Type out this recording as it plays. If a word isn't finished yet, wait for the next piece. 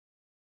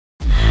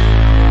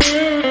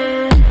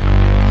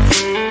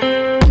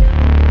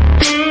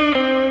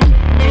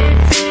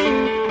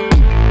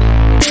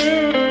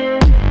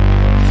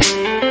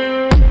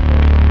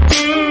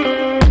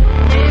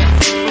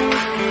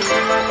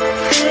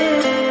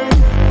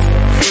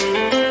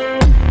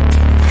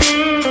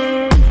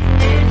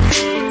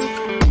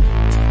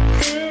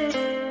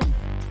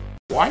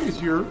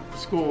is your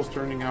schools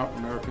turning out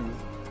Americans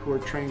who are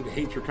trained to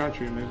hate your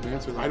country? And the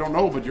answer is, I don't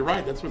know, but you're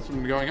right. That's what's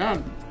been going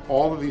on.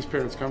 All of these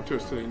parents come to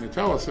us today and they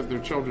tell us that their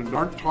children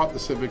aren't taught the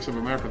civics of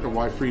America,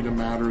 why freedom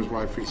matters,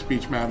 why free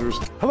speech matters.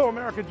 Hello,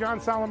 America.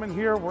 John Solomon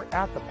here. We're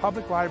at the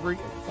public library.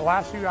 The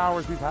last few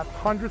hours, we've had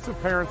hundreds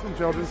of parents and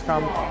children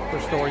come for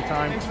story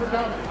time. Thanks for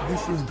coming.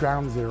 This is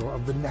ground zero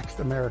of the next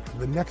America,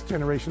 the next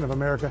generation of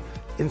America,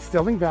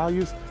 instilling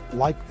values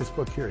like this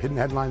book here, Hidden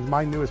Headlines,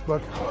 my newest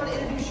book. I want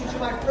to introduce you to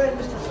my friend,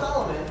 Mr.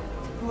 Solomon,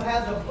 who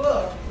has a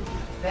book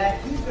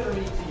that he's going to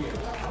read to you.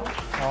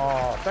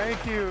 Oh,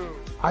 thank you.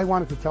 I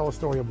wanted to tell a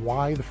story of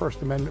why the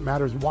First Amendment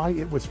matters, why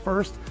it was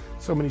first.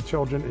 So many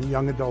children and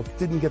young adults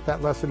didn't get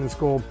that lesson in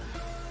school.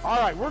 All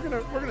right, we're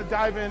gonna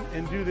dive in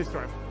and do this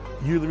story.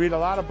 You read a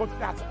lot of books,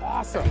 that's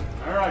awesome.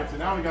 All right, so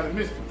now we got a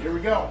mystery. Here we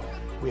go.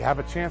 We have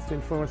a chance to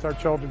influence our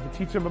children, to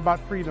teach them about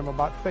freedom,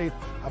 about faith,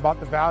 about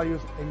the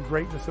values and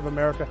greatness of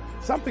America,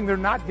 something they're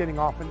not getting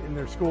often in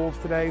their schools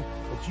today,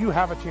 but you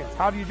have a chance.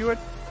 How do you do it?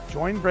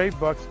 Join Brave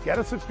Books, get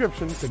a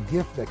subscription. It's a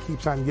gift that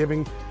keeps on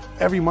giving.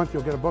 Every month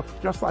you'll get a book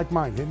just like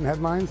mine, Hidden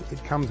Headlines.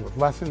 It comes with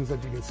lessons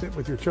that you can sit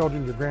with your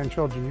children, your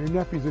grandchildren, your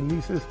nephews and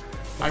nieces.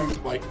 I'm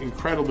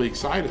incredibly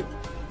excited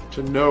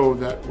to know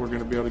that we're going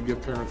to be able to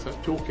give parents that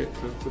toolkit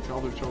to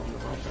tell their children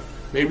about that.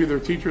 Maybe their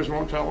teachers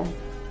won't tell them,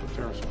 but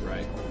parents will.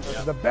 Right.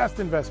 It's the best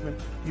investment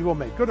you will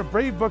make. Go to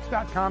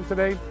bravebooks.com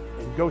today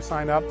and go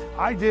sign up.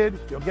 I did.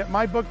 You'll get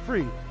my book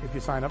free if you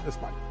sign up this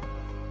month.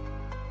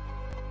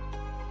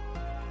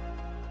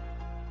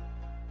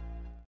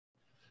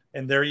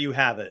 And there you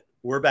have it.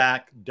 We're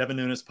back, Devin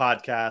Nunes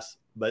podcast,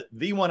 but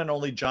the one and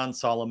only John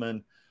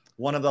Solomon,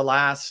 one of the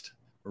last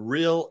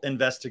real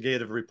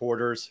investigative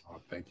reporters. Oh,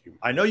 thank you.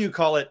 I know you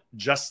call it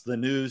just the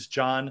news,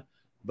 John,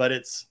 but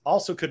it's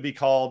also could be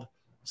called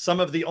some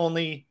of the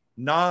only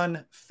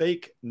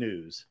non-fake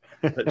news.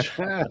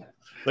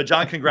 But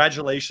John,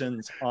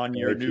 congratulations on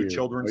your new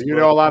children's book. You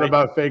know a lot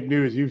about fake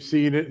news. You've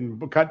seen it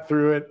and cut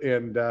through it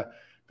and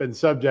been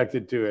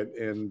subjected to it.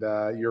 And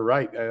you're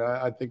right.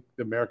 I think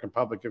the American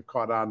public have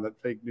caught on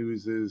that fake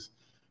news is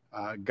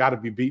got to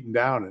be beaten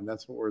down. And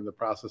that's what we're in the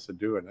process of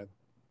doing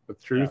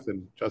with Truth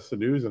and Just the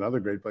News and other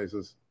great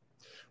places.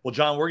 Well,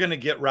 John, we're going to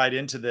get right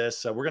into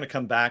this. We're going to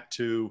come back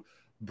to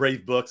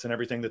Brave Books and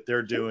everything that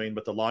they're doing,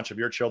 but the launch of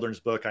your children's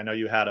book. I know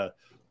you had a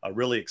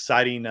really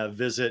exciting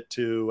visit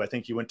to, I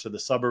think you went to the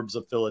suburbs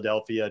of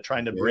Philadelphia,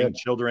 trying to bring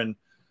children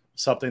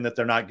something that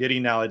they're not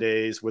getting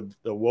nowadays with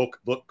the woke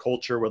book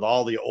culture, with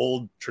all the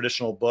old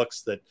traditional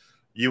books that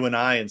you and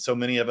I and so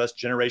many of us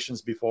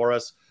generations before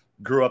us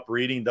grew up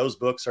reading. Those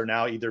books are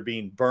now either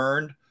being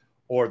burned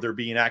or they're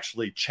being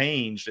actually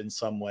changed in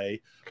some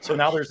way. So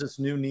now there's this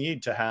new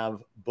need to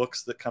have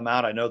books that come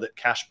out. I know that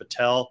Kash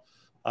Patel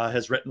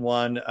has written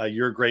one.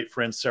 Your great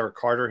friend Sarah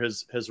Carter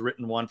has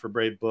written one for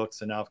Brave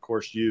Books, and now of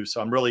course you.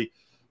 So I'm really,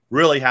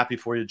 really happy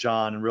for you,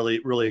 John, and really,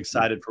 really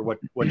excited for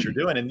what you're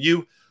doing. And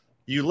you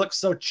look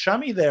so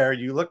chummy there.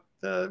 You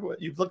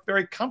look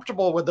very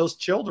comfortable with those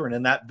children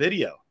in that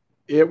video.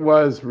 It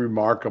was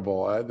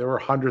remarkable. There were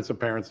hundreds of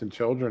parents and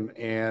children,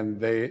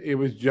 and it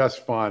was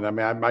just fun. I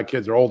mean, my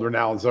kids are older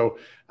now, and so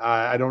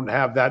I don't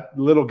have that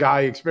little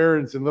guy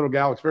experience and little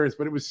gal experience,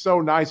 but it was so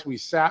nice. We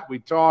sat, we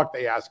talked,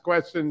 they asked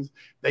questions.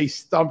 They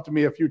stumped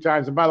me a few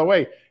times. And by the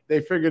way,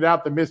 they figured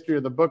out the mystery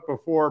of the book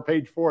before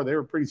page 4. They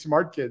were pretty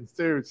smart kids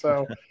too.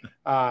 So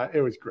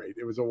it was great.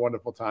 It was a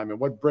wonderful time. And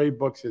what Brave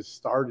Books has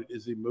started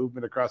is a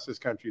movement across this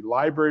country,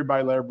 library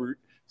by library,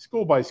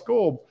 school by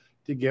school,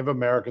 to give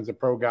Americans a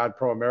pro-God,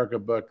 pro-America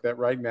book that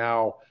right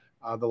now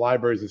the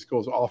libraries and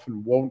schools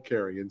often won't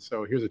carry. And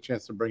so here's a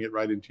chance to bring it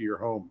right into your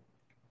home.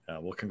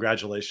 Well,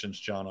 congratulations,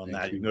 John, on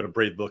that. You. You can go to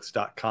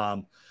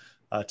bravebooks.com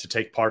to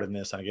take part in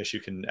this. And I guess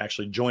you can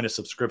actually join a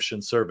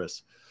subscription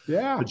service.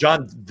 Yeah. But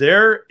John,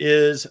 there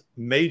is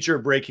major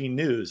breaking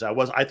news.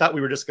 I thought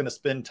we were just going to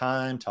spend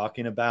time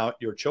talking about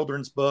your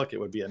children's book. It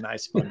would be a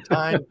nice, fun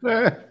time.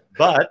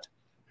 But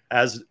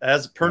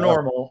as per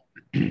normal,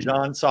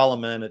 John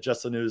Solomon at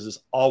Just the News is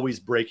always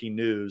breaking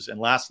news. And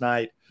last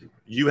night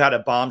you had a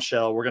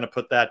bombshell. We're going to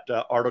put that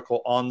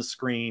article on the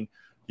screen.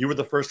 You were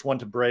the first one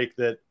to break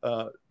that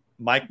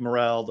Mike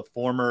Morell, the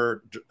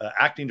former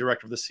acting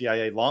director of the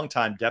CIA,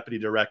 longtime deputy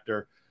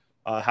director,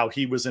 how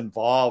he was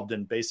involved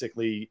in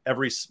basically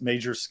every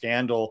major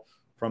scandal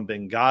from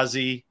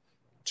Benghazi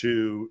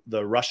to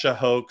the Russia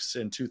hoax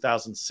in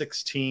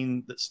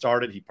 2016 that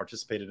started. He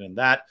participated in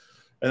that.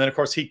 And then, of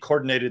course, he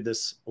coordinated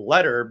this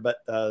letter, but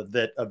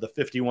that of the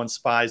 51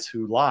 spies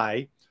who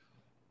lie.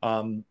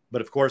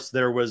 But of course,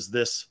 there was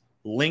this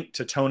link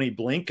to Tony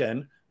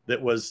Blinken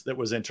that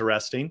was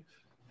interesting.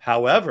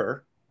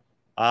 However,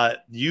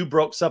 you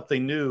broke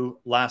something new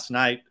last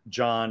night,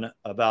 John,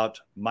 about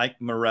Mike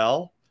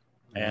Morell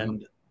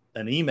and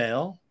an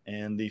email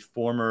and the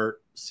former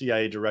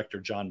CIA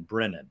director, John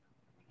Brennan.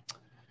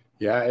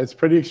 Yeah, it's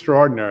pretty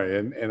extraordinary.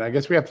 And I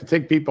guess we have to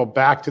take people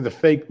back to the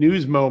fake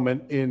news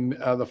moment in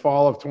the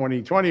fall of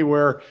 2020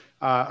 where,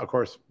 of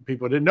course,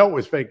 people didn't know it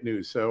was fake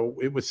news. So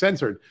it was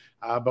censored.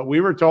 But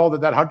we were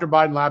told that Hunter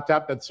Biden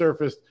laptop that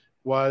surfaced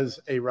was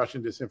a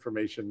Russian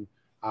disinformation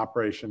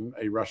operation,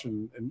 a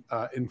Russian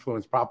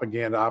influence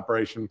propaganda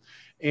operation.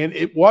 And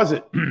it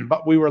wasn't,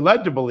 but we were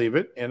led to believe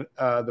it. And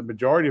the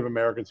majority of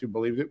Americans who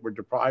believed it were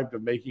deprived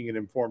of making an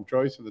informed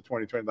choice in the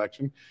 2020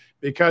 election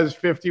because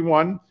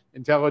 51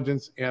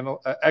 intelligence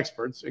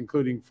experts,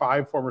 including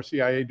 5 former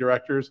CIA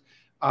directors,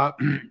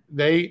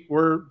 they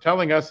were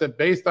telling us that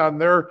based on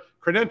their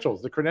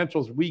credentials, the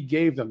credentials we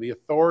gave them, the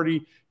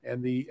authority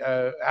and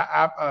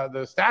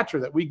the stature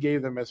that we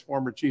gave them as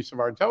former chiefs of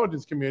our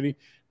intelligence community,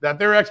 that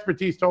their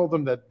expertise told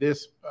them that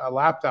this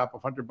laptop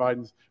of Hunter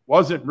Biden's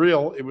wasn't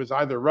real. It was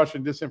either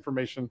Russian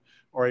disinformation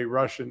or a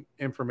Russian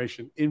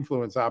information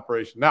influence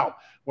operation. Now,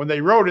 when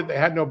they wrote it, they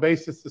had no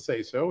basis to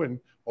say so. And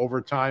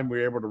over time, we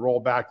were able to roll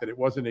back that it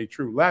wasn't a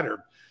true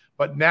letter.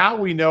 But now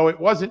we know it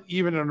wasn't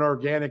even an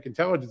organic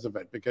intelligence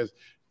event because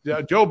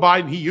Joe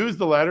Biden, he used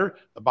the letter.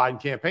 The Biden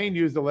campaign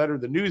used the letter.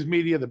 The news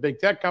media, the big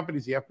tech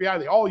companies, the FBI,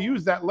 they all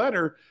used that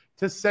letter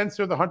to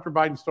censor the Hunter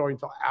Biden story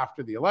until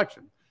after the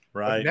election.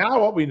 Right. But now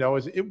what we know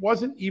is it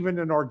wasn't even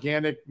an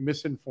organic,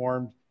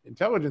 misinformed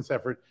intelligence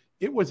effort.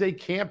 It was a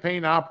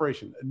campaign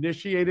operation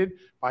initiated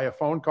by a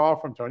phone call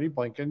from Tony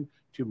Blinken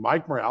to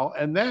Mike Morrell.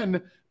 And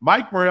then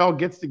Mike Morrell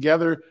gets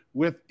together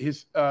with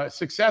his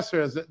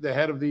successor as the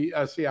head of the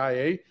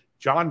CIA,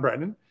 John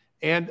Brennan.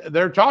 And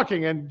they're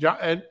talking,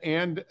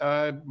 and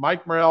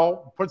Mike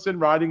Morrell puts in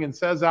writing and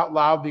says out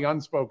loud the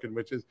unspoken,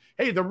 which is,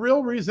 hey, the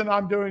real reason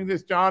I'm doing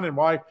this, John, and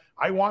why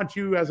I want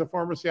you as a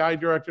former CIA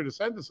director to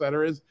send this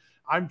letter is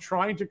I'm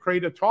trying to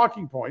create a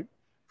talking point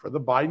for the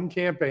Biden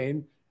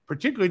campaign,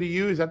 particularly to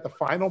use at the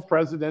final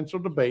presidential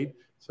debate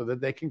so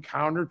that they can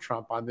counter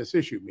Trump on this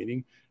issue,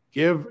 meaning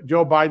give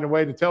Joe Biden a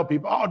way to tell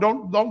people, oh,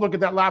 don't look at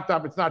that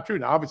laptop. It's not true.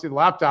 Now, obviously, the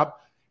laptop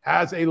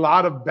has a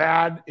lot of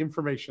bad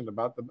information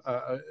about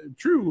the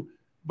true,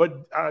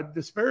 but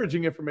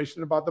disparaging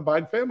information about the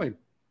Biden family.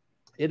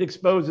 It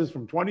exposes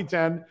from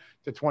 2010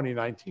 to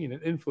 2019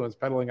 an influence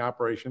peddling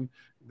operation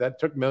that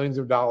took millions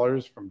of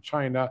dollars from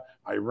China,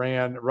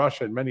 Iran,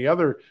 Russia, and many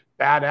other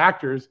bad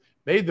actors,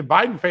 made the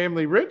Biden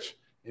family rich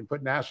and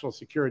put national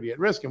security at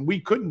risk. And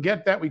we couldn't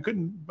get that. We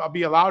couldn't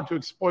be allowed to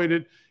exploit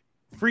it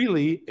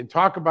freely and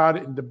talk about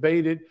it and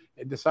debate it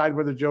and decide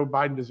whether Joe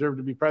Biden deserved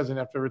to be president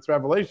after its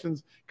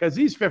revelations, because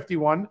these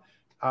 51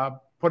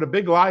 put a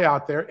big lie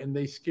out there and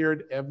they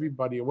scared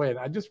everybody away. And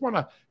I just want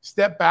to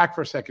step back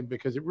for a second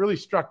because it really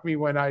struck me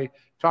when I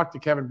talked to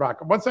Kevin Brock.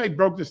 Once I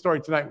broke the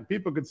story tonight, when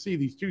people could see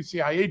these 2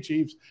 CIA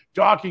chiefs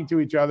talking to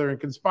each other and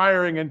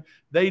conspiring, and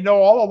they know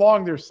all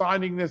along they're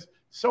signing this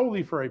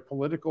solely for a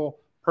political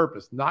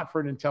purpose, not for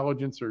an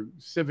intelligence or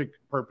civic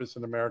purpose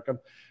in America.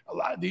 A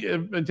lot of the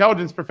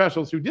intelligence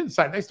professionals who didn't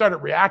sign, they started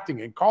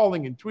reacting and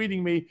calling and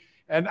tweeting me.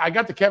 And I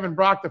got to Kevin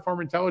Brock, the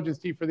former intelligence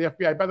chief for the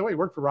FBI. By the way, he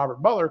worked for Robert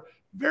Mueller,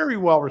 very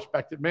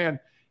well-respected man.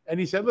 And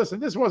he said, listen,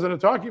 this wasn't a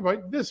talking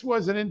point. This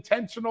was an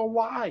intentional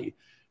lie.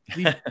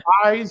 The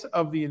spies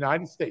of the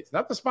United States,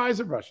 not the spies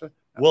of Russia.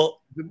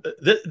 Well,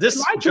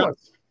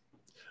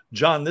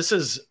 John, this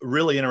is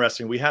really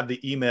interesting. We have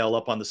the email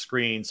up on the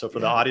screen. So for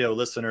the audio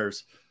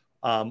listeners,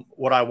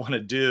 what I want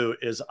to do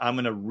is I'm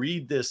going to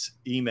read this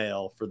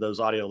email for those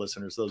audio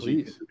listeners, those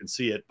who can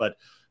see it, but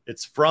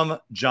it's from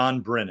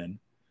John Brennan.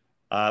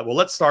 Well,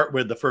 let's start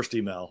with the first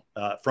email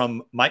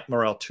from Mike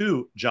Morrell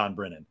to John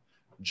Brennan.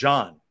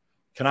 John,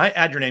 can I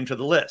add your name to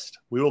the list?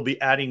 We will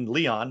be adding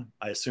Leon.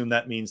 I assume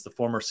that means the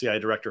former CIA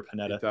director,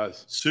 Panetta. It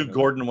does. Sue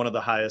Gordon, one of the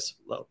highest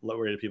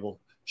low-rated people.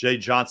 Jay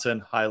Johnson,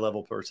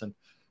 high-level person.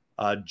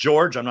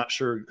 George, I'm not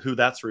sure who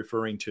that's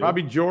referring to.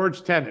 Probably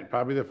George Tenet,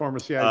 probably the former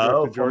CIA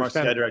director. Former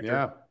CIA director.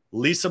 Yeah.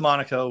 Lisa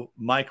Monaco,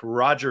 Mike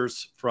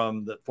Rogers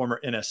from the former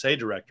NSA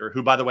director,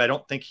 who, by the way, I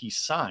don't think he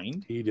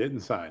signed. He didn't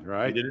sign,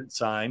 right? He didn't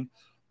sign.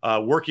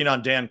 Working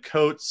on Dan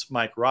Coates,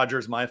 Mike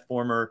Rogers, my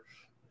former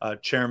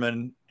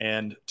chairman,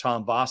 and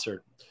Tom Bossert,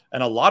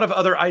 and a lot of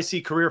other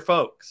IC career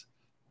folks.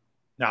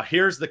 Now,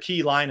 here's the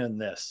key line in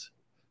this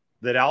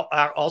that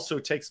also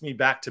takes me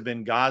back to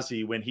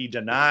Benghazi when he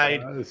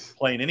denied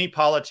playing any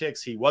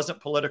politics. He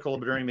wasn't political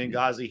during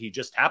Benghazi. He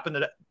just happened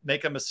to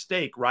make a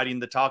mistake writing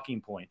the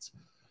talking points.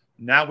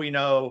 Now we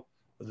know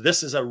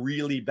this is a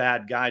really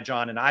bad guy,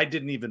 John, and I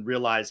didn't even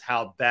realize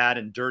how bad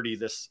and dirty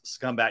this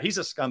scumbag. He's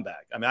a scumbag.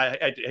 I mean,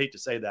 I hate to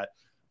say that.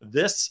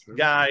 This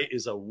guy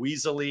is a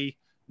weaselly,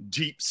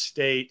 deep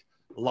state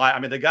lie. I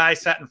mean, the guy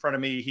sat in front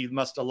of me. He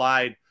must have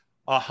lied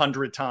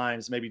 100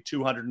 times, maybe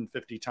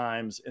 250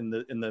 times in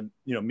the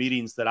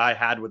meetings that I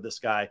had with this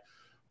guy.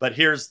 But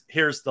here's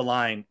the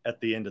line at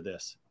the end of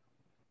this: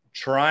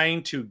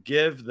 trying to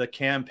give the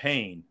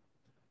campaign,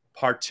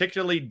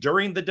 particularly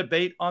during the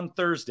debate on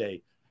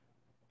Thursday,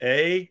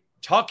 a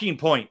talking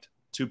point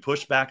to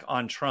push back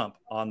on Trump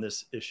on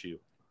this issue.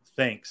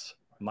 Thanks,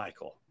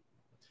 Michael.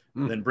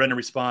 Then Brendan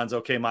responds,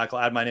 okay, Michael,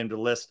 add my name to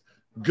the list.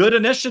 Good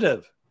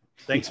initiative.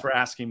 Thanks for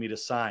asking me to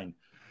sign.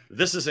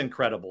 This is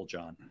incredible,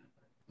 John.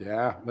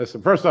 Yeah.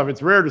 Listen, first off,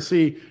 it's rare to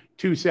see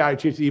 2 CIA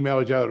chiefs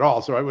email each other at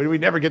all. So we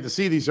never get to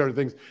see these sort of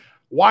things.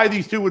 Why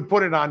these 2 would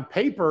put it on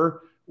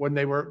paper when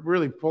they were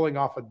really pulling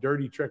off a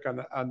dirty trick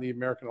on the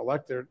American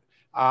electorate,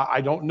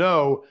 I don't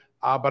know,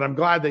 but I'm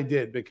glad they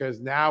did, because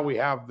now we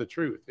have the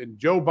truth. And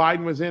Joe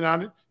Biden was in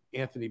on it.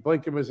 Anthony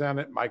Blinken was on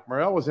it. Mike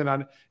Morrell was in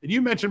on it. And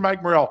you mentioned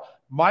Mike Morrell.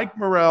 Mike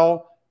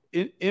Morrell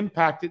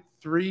impacted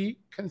 3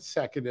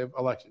 consecutive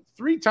elections.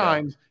 3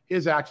 times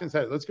his actions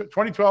had it. Let's go.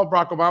 2012,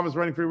 Barack Obama was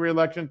running for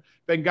re-election.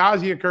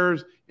 Benghazi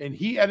occurs, and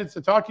he edits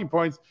the talking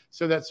points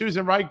so that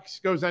Susan Rice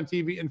goes on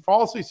TV and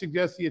falsely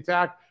suggests the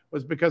attack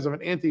was because of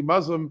an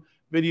anti-Muslim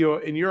video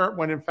in Europe,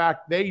 when in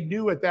fact they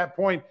knew at that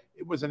point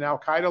it was an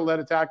Al-Qaeda-led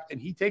attack, and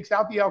he takes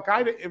out the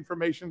Al-Qaeda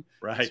information.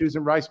 Right.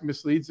 Susan Rice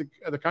misleads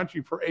the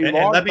country for a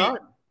long time.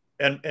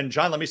 And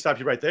John, let me stop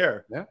you right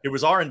there. Yeah. It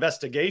was our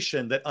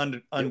investigation that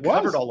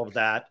uncovered all of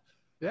that.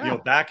 Yeah. You know,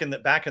 back in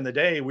the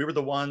day, we were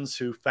the ones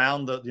who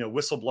found the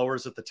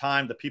whistleblowers at the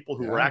time, the people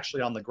who were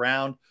actually on the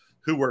ground,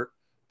 who were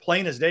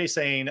plain as day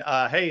saying,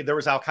 "Hey, there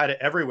was Al-Qaeda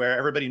everywhere.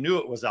 Everybody knew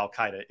it was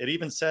Al-Qaeda." It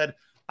even said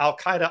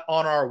Al-Qaeda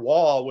on our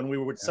wall when we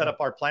would set up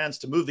our plans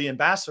to move the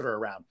ambassador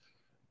around.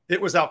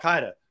 It was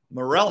Al-Qaeda.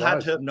 Morrell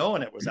had to have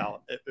known it was Al-Qaeda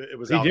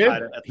at the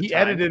time. He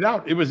edited it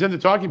out. It was in the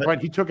talking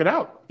point. He took it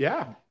out.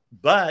 Yeah.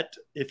 But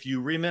if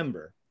you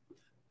remember,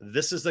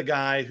 this is the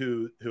guy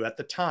who at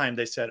the time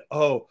they said,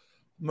 "Oh,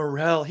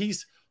 Morrell,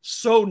 he's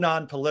so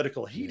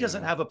non-political. He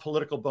doesn't have a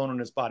political bone in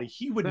his body.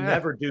 He would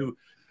never do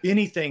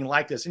anything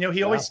like this." And,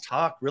 he always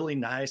talked really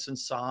nice and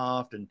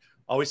soft and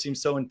always seemed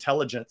so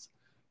intelligent.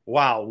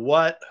 Wow,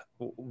 what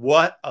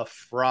a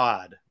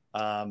fraud.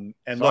 And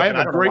so look, I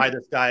don't know why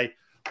this guy.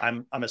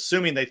 I'm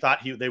assuming they thought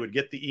they would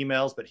get the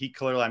emails, but he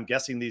clearly, I'm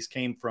guessing these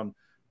came from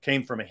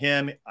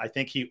him. I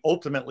think he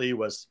ultimately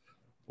was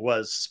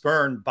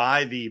spurned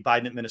by the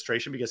Biden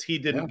administration because he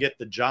didn't get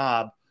the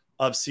job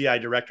of CIA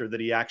director that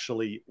he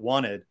actually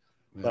wanted.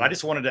 Yeah. But I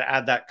just wanted to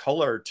add that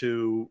color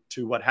to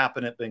what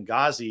happened at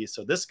Benghazi.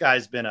 So this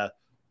guy's been a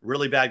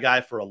really bad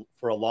guy for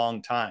a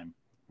long time.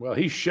 Well,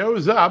 he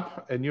shows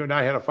up, and you and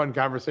I had a fun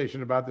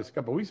conversation about this a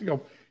couple of weeks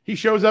ago. He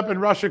shows up in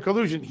Russia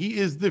collusion. He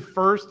is the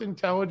first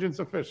intelligence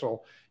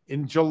official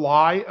in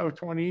July of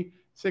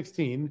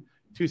 2016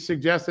 to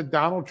suggest that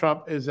Donald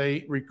Trump is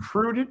a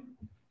recruited,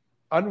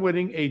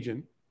 unwitting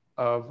agent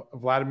of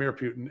Vladimir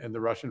Putin and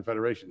the Russian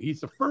Federation. He's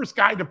the first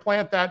guy to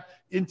plant that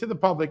into the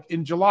public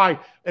in July.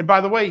 And by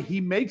the way, he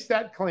makes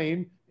that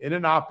claim in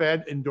an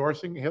op-ed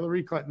endorsing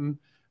Hillary Clinton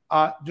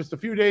just a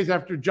few days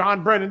after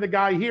John Brennan, the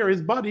guy here,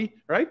 his buddy,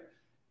 right,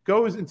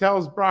 goes and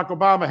tells Barack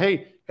Obama,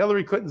 "Hey,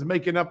 Hillary Clinton's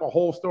making up a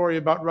whole story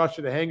about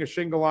Russia to hang a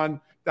shingle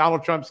on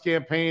Donald Trump's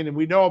campaign, and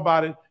we know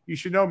about it. You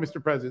should know,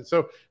 Mr. President."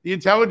 So the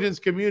intelligence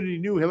community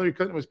knew Hillary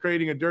Clinton was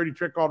creating a dirty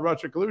trick called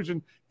Russia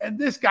collusion. And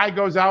this guy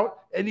goes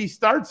out and he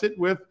starts it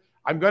with,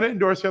 "I'm going to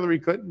endorse Hillary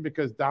Clinton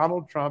because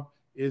Donald Trump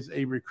is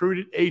a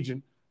recruited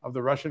agent of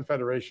the Russian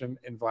Federation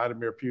and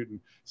Vladimir Putin."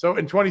 So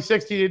in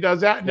 2016, he does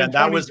that. And in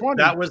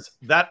 2020,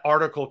 that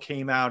article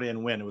came out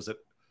in when? Was it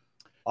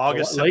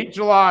August? Late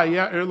July.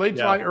 Late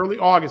July, early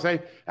August.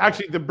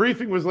 Actually, the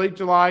briefing was late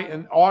July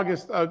and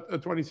August of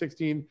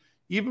 2016.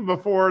 Even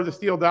before the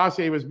Steele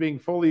dossier was being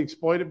fully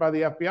exploited by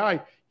the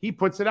FBI, he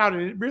puts it out.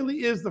 And it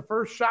really is the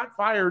first shot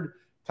fired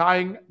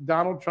tying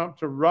Donald Trump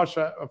to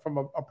Russia from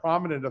a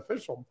prominent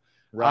official.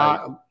 Right.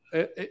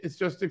 It's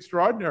just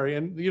extraordinary.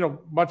 And,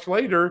 much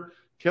later,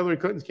 Hillary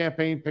Clinton's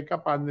campaign picked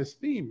up on this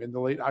theme in the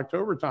late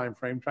October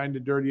timeframe, trying to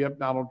dirty up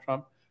Donald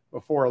Trump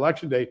before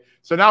Election Day.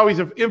 So now he's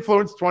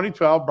influenced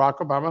 2012, Barack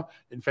Obama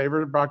in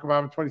favor of Barack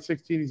Obama.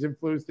 2016, he's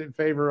influenced in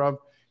favor of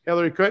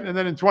Hillary Clinton. And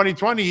then in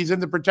 2020, he's in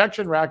the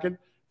protection racket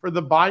for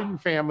the Biden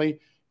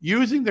family,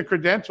 using the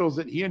credentials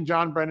that he and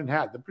John Brennan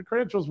had, the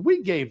credentials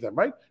we gave them,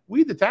 right?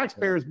 We, the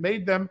taxpayers,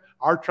 made them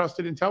our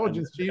trusted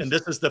intelligence chiefs. And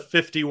this is the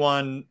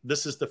 51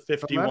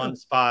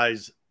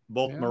 spies,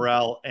 both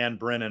Morrell and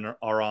Brennan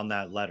are on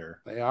that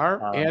letter. They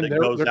are, and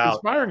they're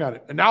conspiring on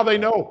it. And now they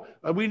know,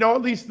 we know,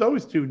 at least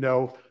those two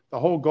know, the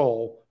whole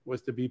goal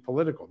was to be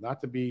political, not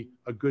to be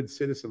a good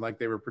citizen like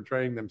they were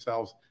portraying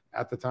themselves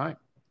at the time.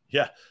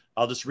 Yeah,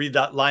 I'll just read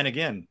that line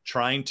again.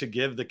 Trying to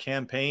give the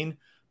campaign,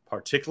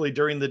 particularly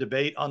during the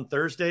debate on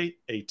Thursday,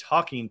 a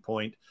talking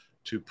point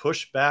to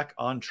push back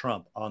on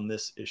Trump on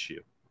this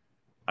issue.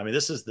 I mean,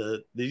 this is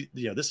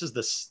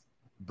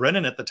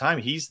Brennan at the time.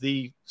 He's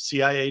the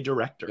CIA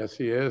director. Yes,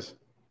 he is.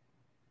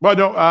 Well,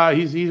 no,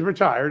 he's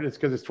retired. It's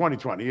because it's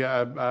 2020.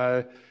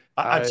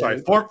 I'm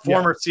sorry,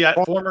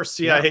 former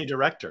CIA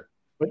director.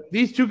 But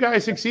these two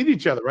guys succeed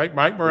each other, right?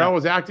 Mike Morrell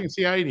was acting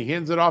CIA, and he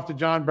hands it off to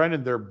John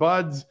Brennan. They're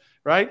buds,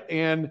 right?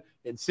 And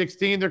in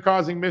 2016, they're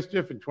causing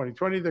mischief. In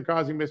 2020, they're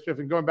causing mischief.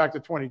 And going back to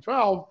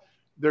 2012,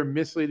 they're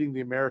misleading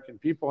the American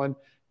people. And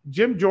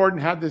Jim Jordan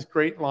had this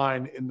great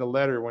line in the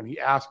letter when he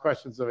asked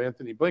questions of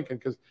Anthony Blinken,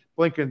 because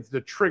Blinken's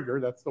the trigger.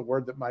 That's the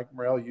word that Mike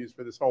Morrell used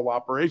for this whole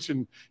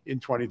operation in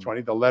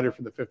 2020, the letter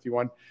from the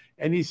 51.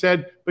 And he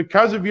said,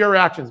 because of your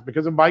actions,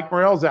 because of Mike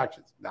Morrell's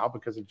actions, now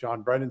because of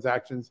John Brennan's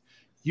actions,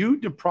 you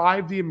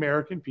deprived the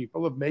American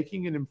people of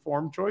making an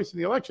informed choice in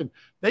the election.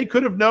 They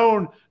could have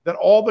known that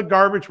all the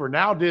garbage we're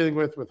now dealing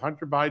with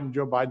Hunter Biden,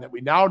 Joe Biden, that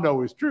we now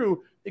know is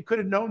true. They could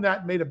have known that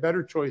and made a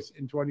better choice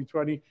in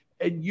 2020,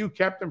 and you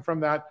kept them from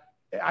that.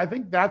 I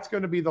think that's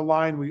going to be the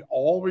line we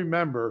all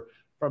remember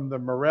from the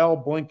Morrell,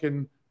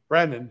 Blinken,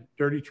 Brennan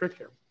dirty trick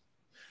here.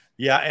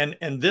 Yeah,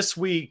 and this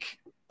week,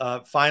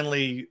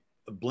 finally,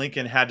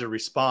 Blinken had to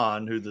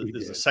respond, who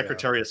is the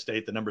Secretary of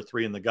State, the number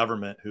 3 in the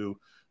government, who,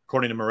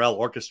 according to Morrell,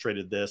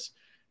 orchestrated this.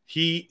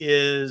 He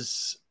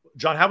is,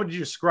 John, how would you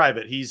describe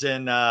it? He's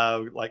in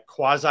like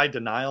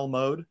quasi-denial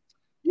mode?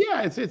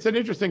 Yeah, it's an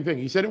interesting thing.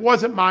 He said, it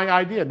wasn't my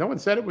idea. No one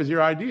said it was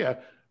your idea.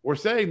 We're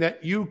saying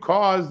that you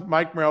caused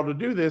Mike Morrell to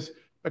do this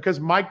because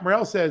Mike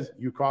Morrell says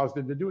you caused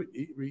him to do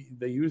it.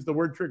 They used the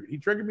word trigger. He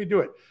triggered me to do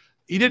it.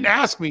 He didn't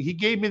ask me. He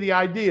gave me the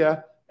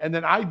idea, and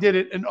then I did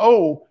it. And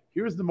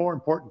here's the more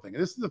important thing.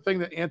 And this is the thing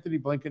that Anthony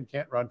Blinken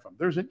can't run from.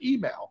 There's an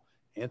email,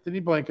 Anthony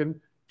Blinken,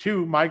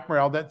 to Mike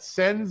Morrell that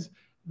sends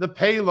the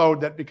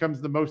payload that becomes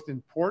the most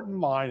important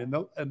line in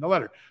the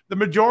letter. The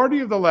majority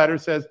of the letter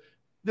says,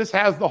 this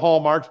has the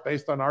hallmarks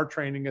based on our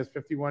training as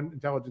 51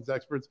 intelligence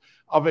experts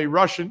of a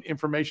Russian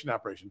information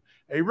operation.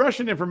 A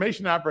Russian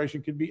information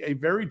operation can be a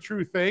very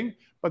true thing,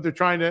 but they're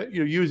trying to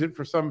use it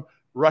for some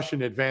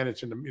Russian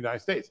advantage in the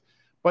United States.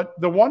 But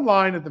the one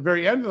line at the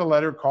very end of the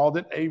letter called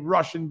it a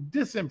Russian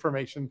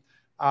disinformation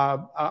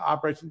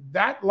operation.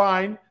 That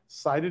line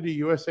cited a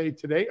USA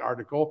Today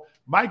article.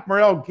 Mike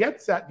Morrell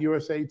gets that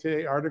USA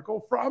Today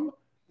article from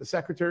the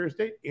Secretary of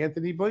State,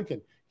 Anthony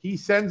Blinken. He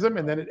sends them,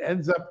 and then it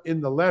ends up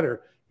in the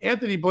letter.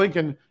 Anthony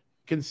Blinken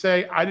can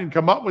say, I didn't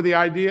come up with the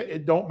idea.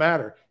 It don't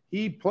matter.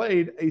 He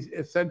played a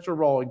essential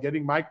role in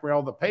getting Mike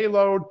Morrell the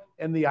payload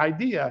and the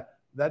idea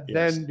that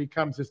then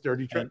becomes this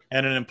dirty trick.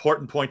 And an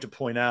important point to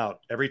point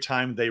out, every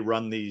time they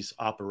run these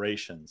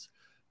operations,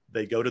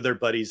 they go to their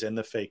buddies in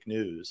the fake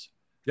news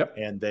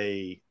and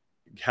they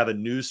have a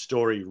news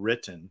story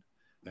written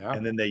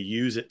and then they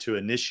use it to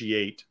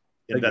initiate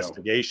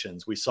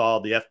investigations. We saw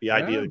the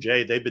FBI,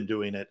 DOJ, they've been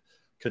doing it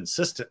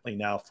consistently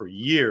now for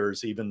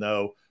years, even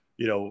though,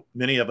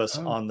 many of us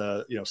on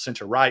the,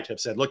 center right have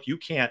said, look, you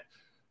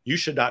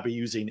should not be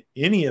using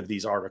any of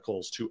these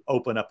articles to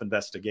open up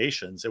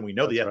investigations. And we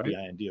know the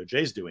FBI and DOJ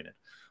is doing it.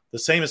 The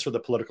same is for the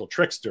political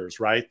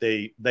tricksters, right?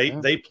 They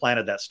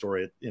planted that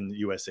story in the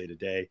USA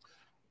Today.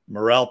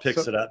 Morrell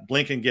picks it up.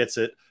 Blinken gets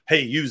it.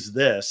 Hey, use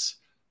this.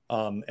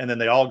 And then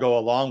they all go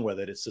along with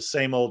it. It's the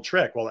same old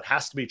trick. Well, it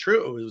has to be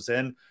true.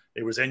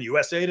 It was in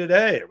USA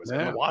Today. It was in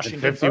the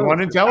Washington Post.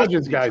 51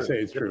 intelligence guys say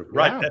it's true.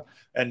 Right. Yeah.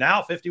 And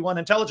now 51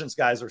 intelligence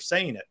guys are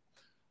saying it.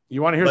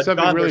 You want to hear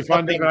something really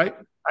fun?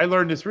 I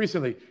learned this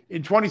recently.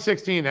 In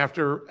 2016,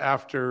 after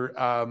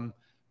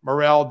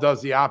Morrell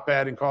does the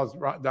op-ed and calls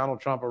Donald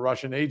Trump a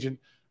Russian agent,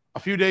 a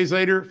few days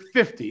later,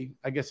 50,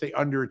 I guess they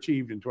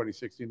underachieved in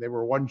 2016. They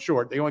were one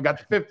short. They only got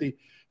to 50.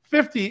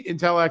 50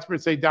 intel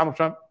experts say Donald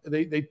Trump,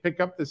 they pick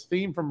up this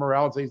theme from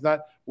Morrell and say he's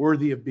not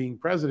worthy of being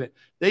president.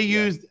 They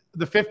used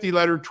the 50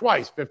 letter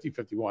twice, 50,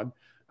 51,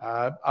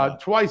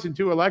 twice in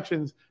 2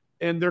 elections,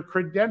 and their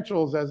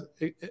credentials as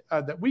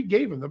that we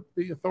gave them,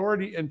 the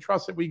authority and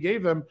trust that we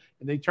gave them,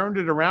 and they turned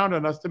it around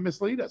on us to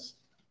mislead us.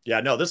 Yeah,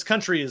 no, this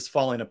country is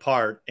falling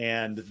apart,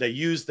 and they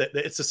use that.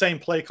 It's the same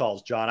play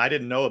calls, John. I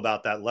didn't know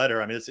about that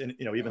letter. I mean, it's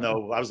even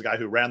though I was the guy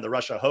who ran the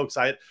Russia hoax,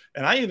 I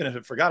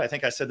even forgot. I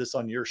think I said this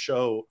on your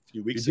show a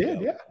few weeks ago.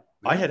 Yeah.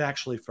 I had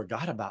actually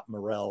forgot about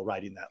Morrell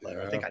writing that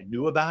letter. I think I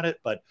knew about it,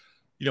 but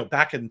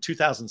back in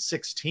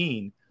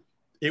 2016,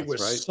 it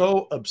was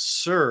so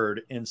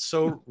absurd and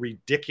so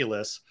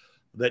ridiculous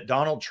that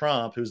Donald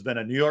Trump, who's been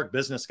a New York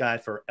business guy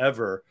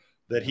forever,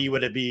 that he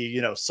would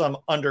be, some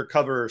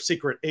undercover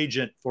secret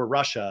agent for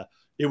Russia.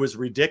 It was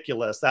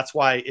ridiculous. That's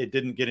why it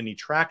didn't get any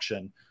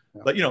traction.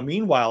 Yeah. But,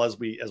 meanwhile, as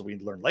we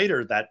learned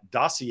later, that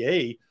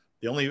dossier,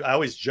 I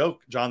always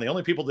joke, John, the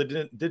only people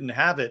that didn't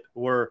have it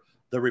were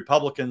the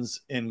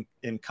Republicans in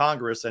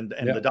Congress and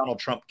the Donald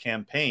Trump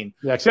campaign.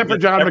 Yeah, except for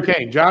John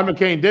McCain. John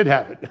McCain did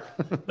have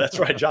it. That's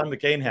right. John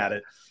McCain had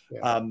it.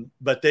 Yeah.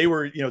 But they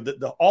were,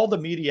 all the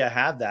media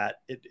had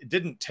that. It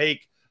didn't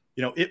take,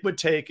 it would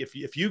take,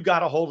 if you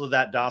got a hold of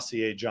that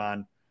dossier,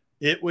 John,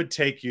 it would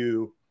take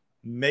you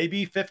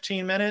maybe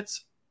 15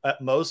 minutes,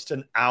 at most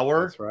an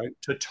hour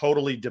to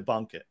totally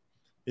debunk it.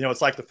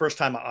 It's like the first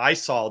time I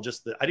saw I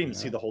didn't even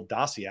see the whole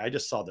dossier. I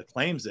just saw the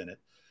claims in it.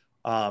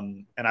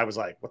 And I was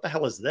like, what the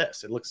hell is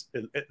this?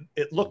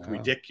 It looked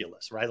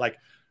ridiculous, right? Like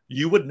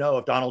you would know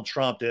if Donald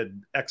Trump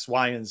did X,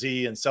 Y, and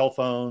Z and cell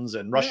phones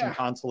and Russian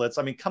consulates.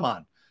 I mean, come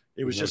on.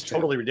 It was just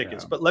totally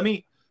ridiculous. Yeah. But let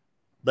me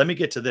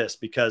get to this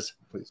because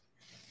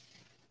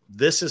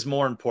this is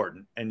more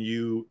important. And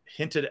you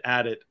hinted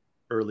at it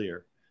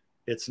earlier.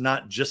 It's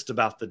not just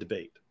about the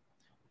debate.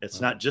 It's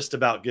not just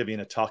about giving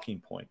a talking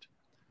point.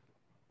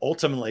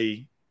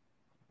 Ultimately,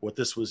 what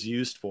this was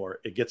used for,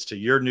 it gets to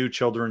your new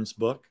children's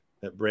book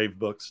at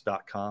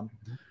bravebooks.com.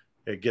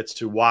 Mm-hmm. It gets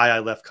to why I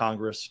left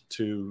Congress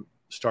to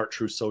start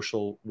Truth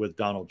Social with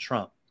Donald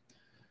Trump.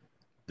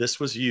 This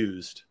was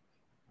used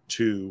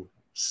to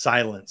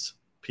silence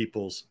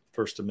people's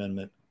First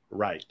Amendment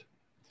right.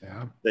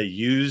 Yeah. They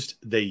used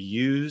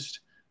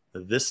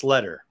this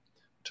letter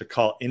to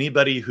call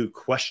anybody who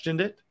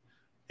questioned it,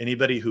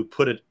 anybody who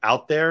put it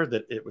out there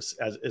that it was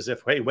as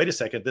if, hey, wait a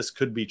second, this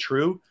could be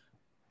true.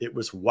 It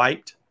was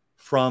wiped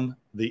from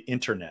the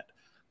internet.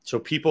 So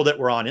people that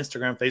were on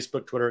Instagram,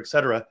 Facebook, Twitter,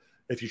 etc.,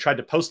 if you tried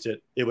to post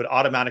it, it would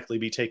automatically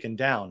be taken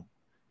down.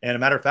 And a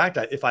matter of fact,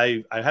 if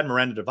I had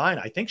Miranda Devine,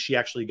 I think she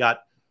actually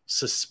got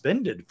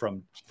suspended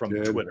from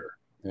Twitter.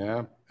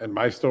 Yeah. And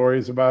my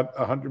stories about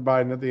Hunter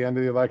Biden at the end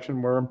of the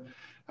election were,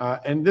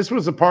 and this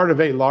was a part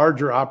of a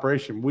larger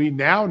operation. We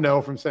now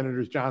know from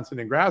Senators Johnson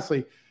and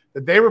Grassley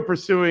that they were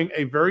pursuing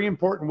a very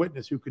important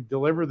witness who could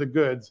deliver the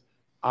goods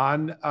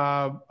on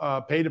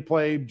pay to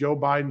play Joe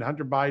Biden,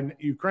 Hunter Biden,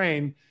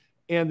 Ukraine.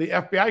 And the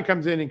FBI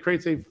comes in and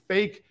creates a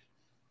fake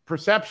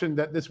perception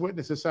that this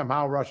witness is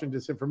somehow Russian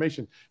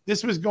disinformation.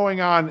 This was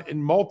going on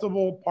in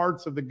multiple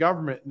parts of the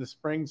government in the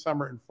spring,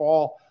 summer, and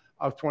fall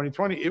of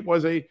 2020. It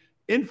was a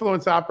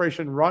influence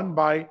operation run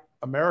by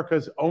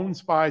America's own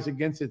spies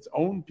against its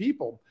own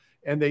people.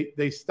 And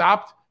they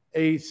stopped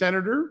two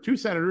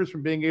senators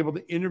from being able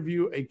to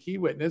interview a key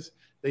witness.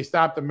 They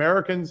stopped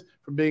Americans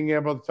from being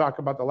able to talk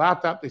about the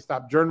laptop. They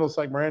stopped journalists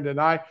like Miranda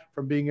and I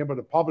from being able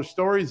to publish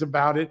stories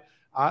about it.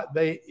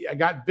 They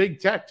got big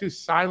tech to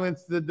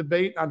silence the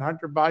debate on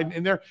Hunter Biden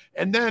in there.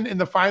 And then in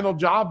the final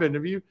job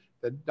interview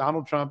that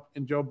Donald Trump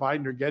and Joe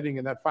Biden are getting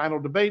in that final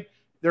debate,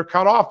 they're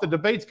cut off. The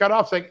debate's cut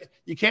off, saying,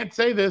 you can't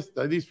say this.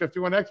 These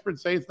 51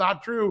 experts say it's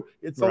not true.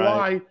 It's a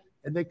lie.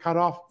 And they cut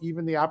off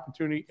even the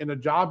opportunity in a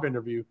job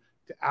interview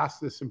to ask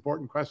this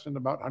important question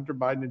about Hunter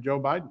Biden and Joe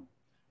Biden.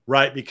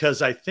 Right,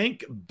 because I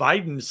think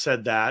Biden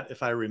said that,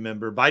 if I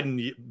remember.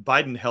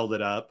 Biden held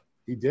it up.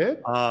 He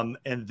did.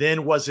 And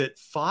then was it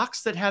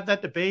Fox that had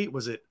that debate?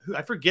 Was it who?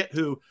 I forget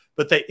who,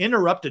 but they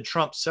interrupted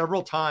Trump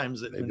several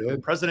times.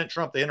 President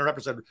Trump, they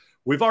interrupted, said,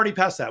 we've already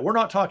passed that. We're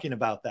not talking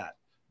about that.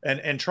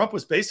 And Trump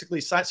was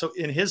basically, so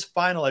in his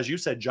final, as you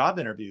said, job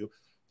interview,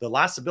 the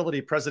last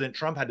ability President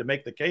Trump had to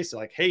make the case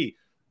like, hey,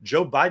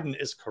 Joe Biden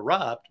is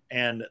corrupt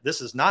and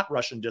this is not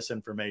Russian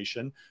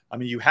disinformation. I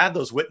mean, you had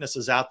those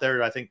witnesses out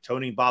there, I think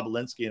Tony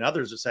Bobolinsky and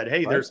others, that said,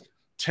 hey, there's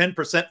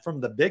 10% from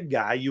the big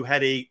guy. You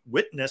had a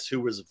witness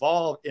who was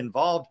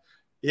involved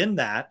in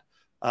that,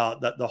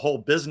 the whole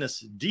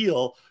business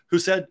deal, who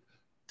said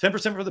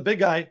 10% from the big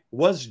guy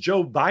was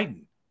Joe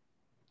Biden.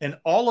 And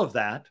all of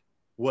that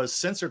was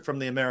censored from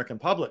the American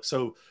public.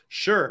 So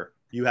sure,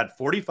 you had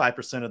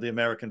 45% of the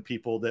American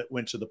people that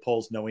went to the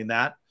polls knowing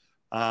that,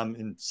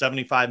 and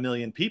 75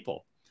 million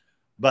people.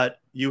 But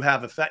you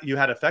had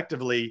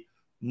effectively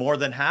more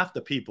than half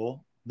the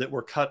people that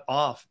were cut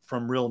off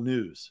from real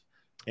news.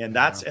 And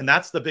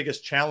that's the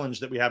biggest challenge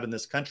that we have in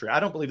this country. I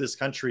don't believe this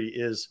country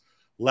is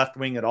left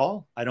wing at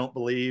all. I don't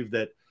believe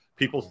that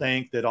people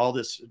think that all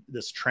this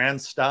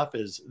trans stuff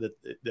is that.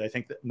 I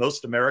think that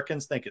most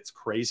Americans think it's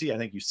crazy. I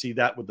think you see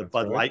that with the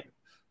Bud Light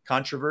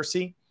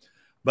controversy,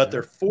 but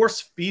they're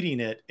force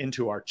feeding it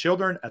into our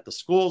children at the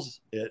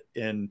schools,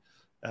 in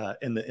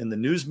the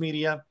news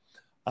media.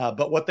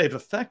 But what they've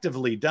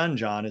effectively done,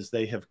 John, is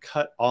they have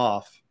cut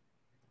off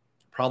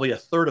probably a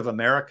third of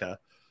America.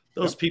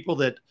 Those people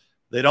that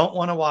they don't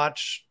want to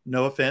watch.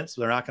 No offense,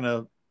 they're not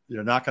going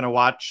to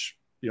watch,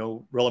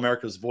 Real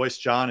America's Voice,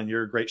 John, and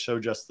your great show,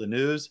 Just the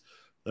News.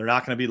 They're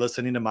not going to be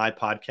listening to my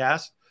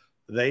podcast.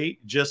 They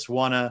just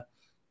want to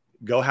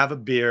go have a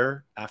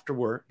beer after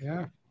work.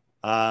 Yeah.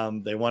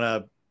 They want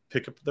to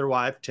pick up their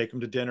wife, take them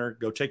to dinner,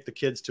 go take the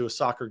kids to a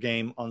soccer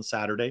game on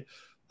Saturday.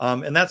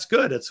 And that's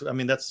good.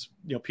 That's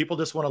people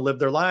just want to live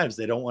their lives.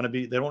 They don't want to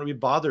be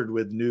bothered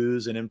with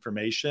news and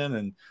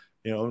information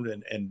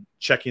and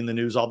checking the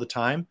news all the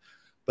time.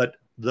 But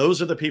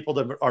those are the people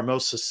that are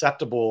most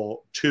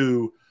susceptible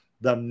to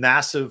the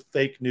massive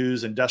fake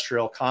news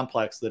industrial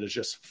complex that is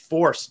just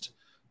forced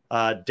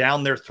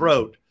down their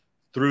throat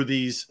through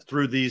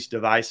these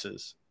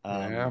devices.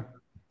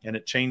 And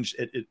it changed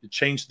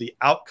the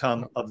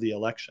outcome of the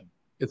election.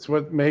 It's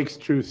what makes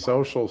Truth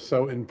Social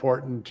so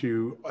important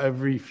to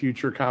every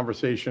future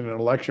conversation and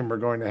election we're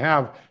going to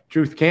have.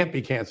 Truth can't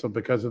be canceled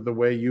because of the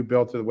way you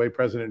built it, the way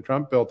President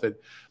Trump built it.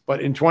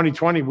 But in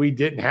 2020, we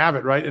didn't have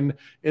it, right? And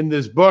in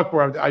this book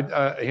where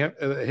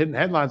Hidden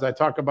Headlines, I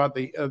talk about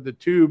the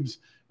tubes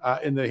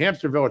in the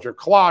hamster village are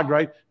clogged,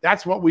 right?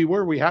 That's what we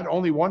were. We had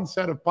only one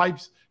set of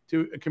pipes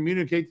to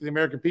communicate to the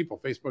American people.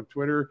 Facebook,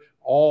 Twitter,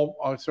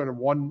 all sort of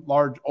one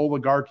large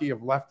oligarchy of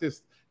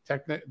leftist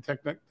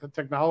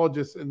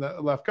technologists in the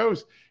left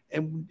coast.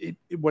 And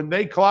when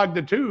they clogged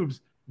the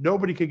tubes,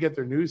 nobody could get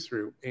their news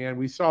through. And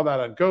we saw that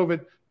on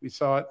COVID. We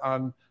saw it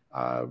on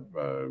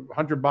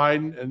Hunter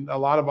Biden and a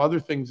lot of other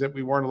things that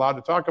we weren't allowed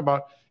to talk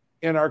about.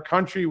 And our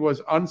country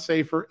was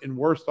unsafer and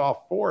worse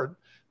off for it.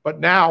 But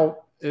now,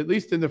 at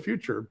least in the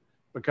future,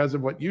 because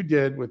of what you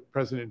did with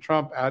President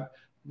Trump at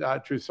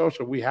Truth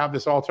Social, we have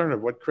this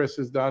alternative. What Chris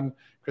has done,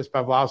 Chris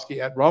Pavlovski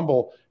at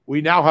Rumble, we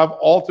now have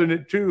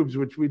alternate tubes,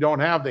 which we don't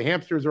have. The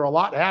hamsters are a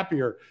lot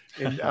happier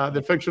in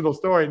the fictional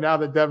story now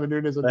that Devin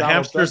Nunes and the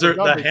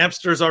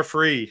hamsters are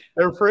free.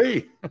 They're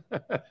free.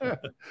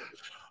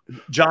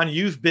 John,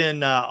 you've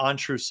been on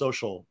Truth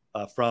Social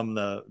from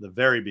the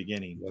very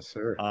beginning. Yes,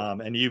 sir.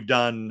 And you've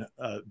done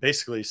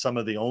basically some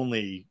of the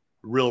only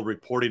real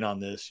reporting on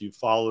this. You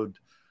followed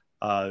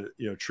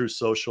Truth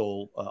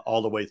Social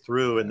all the way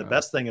through. And the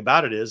best thing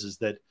about it is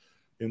that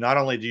not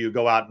only do you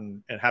go out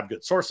and have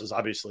good sources,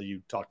 obviously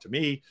you talk to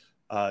me,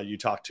 you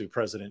talk to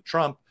President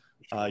Trump,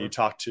 you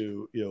talk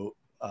to,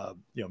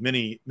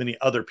 many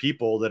other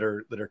people that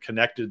are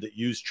connected that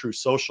use Truth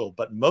Social.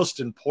 But most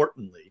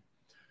importantly,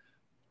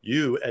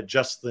 you at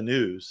Just the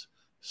News,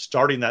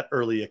 starting that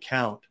early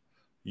account,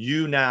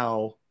 you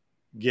now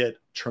get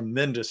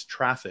tremendous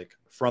traffic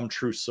from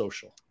Truth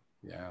Social.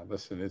 Yeah,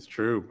 listen, it's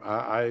true.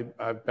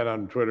 I've been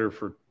on Twitter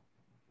for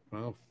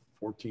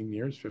 15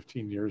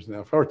 years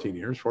now, 14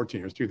 years,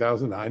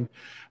 2009.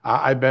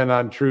 I've been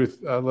on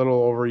Truth a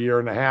little over a year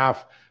and a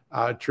half.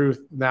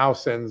 Truth now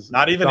sends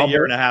not even a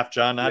year and a half,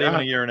 John. Not even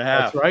a year and a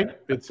half. That's right.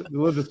 It's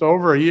just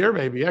over a year,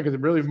 maybe. Yeah, because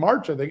it really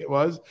March, I think it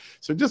was.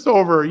 So just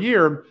over a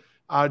year,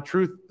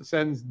 Truth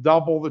sends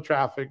double the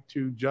traffic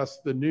to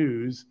Just the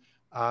News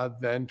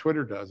than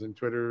Twitter does, and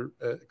Twitter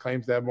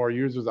claims to have more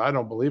users. I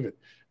don't believe it.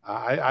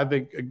 I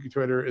think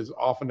Twitter is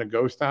often a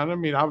ghost town. I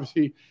mean,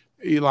 obviously,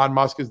 Elon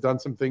Musk has done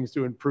some things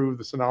to improve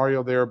the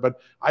scenario there,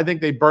 but I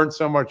think they burnt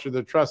so much of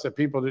the trust that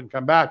people didn't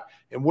come back.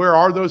 And where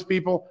are those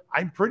people?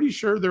 I'm pretty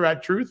sure they're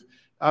at Truth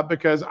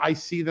because I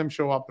see them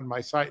show up in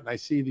my site and I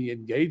see the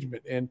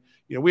engagement. And,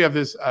 we have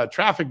this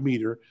traffic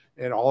meter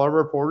and all our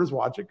reporters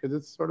watch it because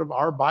it's sort of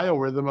our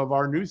biorhythm of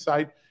our news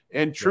site.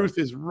 And Truth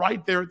is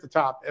right there at the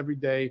top every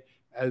day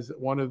as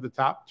one of the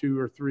top 2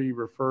 or 3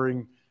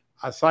 referring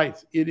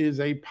sites. It is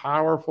a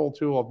powerful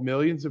tool of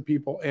millions of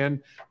people.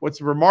 And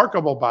what's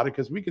remarkable about it,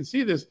 because we can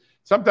see this,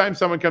 sometimes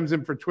someone comes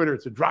in for Twitter,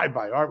 it's a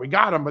drive-by. All right, we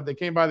got them, but they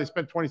came by, they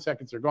spent 20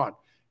 seconds, they're gone.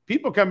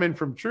 People come in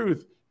from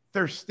Truth,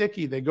 they're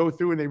sticky. They go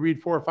through and they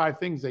read 4 or 5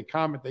 things, they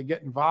comment, they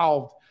get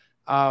involved.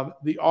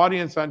 The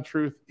audience on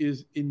Truth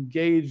is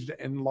engaged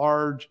and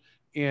large,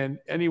 and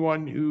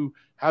anyone who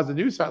has a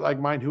news site like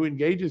mine who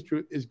engages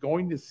Truth is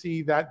going to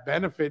see that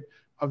benefit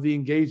of the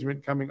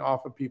engagement coming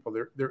off of people.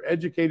 They're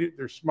educated,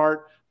 they're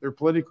smart, they're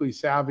politically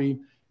savvy,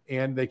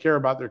 and they care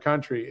about their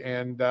country.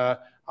 And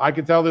I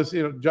can tell this,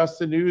 Just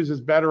the News is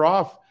better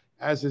off,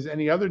 as is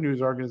any other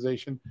news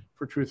organization,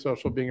 for Truth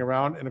Social being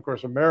around. And of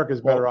course, America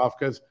is better off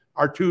because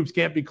our tubes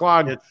can't be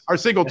clogged. Our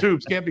single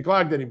tubes can't be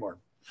clogged anymore.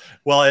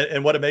 Well,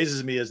 and what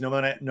amazes me is no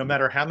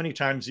matter how many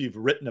times you've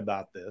written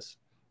about this,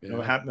 no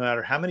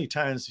matter how many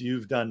times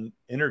you've done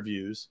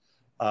interviews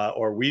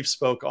or we've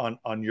spoke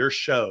on your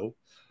show,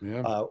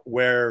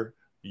 where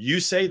you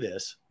say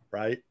this,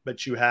 right?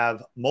 But you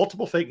have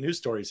multiple fake news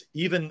stories,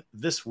 even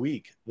this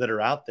week, that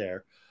are out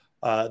there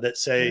that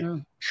say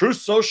Truth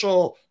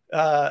Social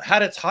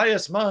had its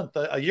highest month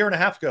a year and a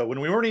half ago when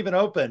we weren't even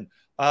open.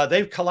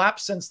 They've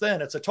collapsed since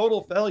then. It's a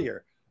total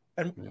failure.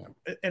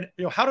 And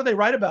how do they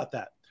write about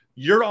that?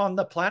 You're on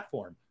the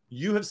platform.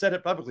 You have said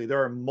it publicly.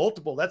 There are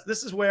multiple.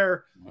 This is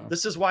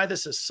why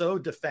this is so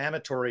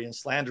defamatory and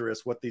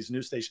slanderous, what these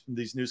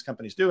news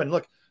companies do. And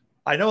look,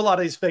 I know a lot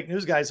of these fake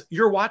news guys,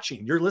 you're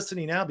watching, you're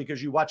listening now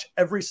because you watch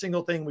every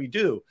single thing we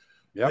do.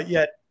 But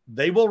yet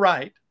they will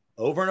write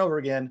over and over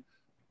again,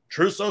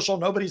 Truth Social,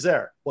 nobody's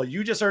there. Well,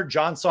 you just heard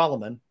John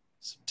Solomon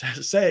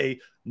say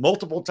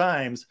multiple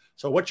times.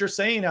 So what you're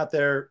saying out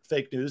there,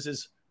 fake news,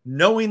 is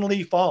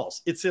knowingly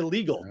false. It's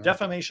illegal.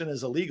 Defamation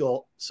is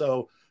illegal.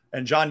 So,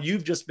 and John,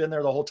 you've just been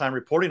there the whole time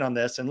reporting on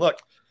this. And look,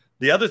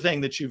 the other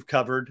thing that you've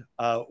covered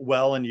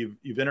well, and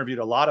you've interviewed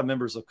a lot of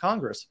members of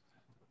Congress,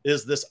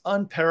 is this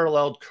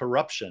unparalleled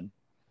corruption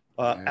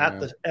at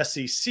the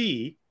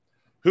SEC,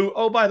 who,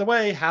 oh, by the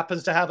way,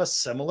 happens to have a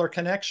similar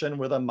connection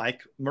with a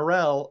Mike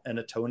Morrell and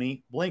a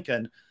Tony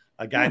Blinken,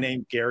 a guy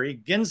named Gary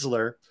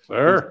Gensler,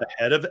 who's the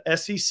head of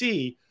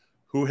SEC,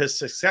 who has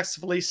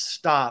successfully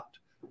stopped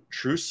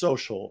Truth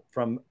Social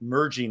from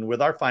merging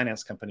with our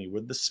finance company,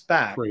 with the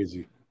SPAC.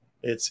 Crazy.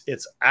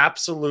 It's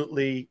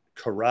absolutely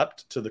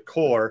corrupt to the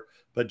core.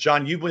 But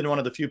John, you've been one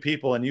of the few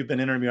people, and you've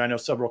been interviewing, I know,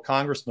 several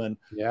congressmen.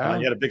 You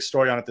had a big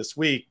story on it this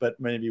week, but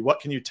maybe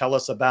what can you tell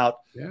us about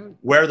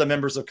where the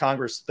members of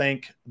Congress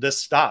think this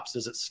stops?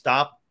 Does it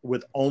stop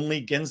with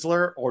only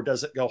Gensler, or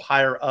does it go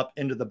higher up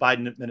into the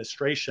Biden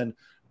administration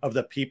of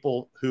the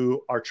people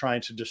who are trying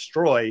to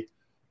destroy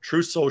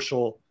Truth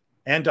Social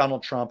and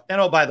Donald Trump?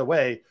 And, oh, by the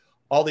way,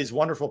 all these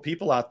wonderful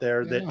people out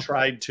there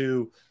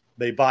that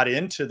they bought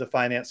into the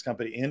finance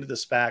company, into the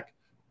SPAC,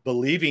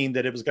 believing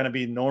that it was going to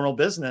be normal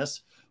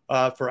business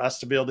for us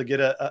to be able to get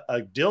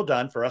a deal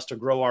done for us to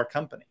grow our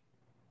company.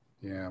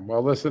 Yeah,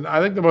 well, listen, I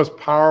think the most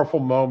powerful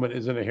moment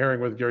is in a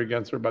hearing with Gary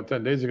Gensler about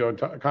 10 days ago.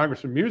 And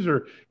Congressman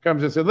Muser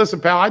comes and said, listen,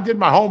 pal, I did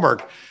my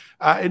homework.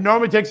 It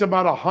normally takes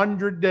about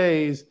 100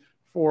 days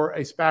for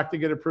a SPAC to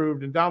get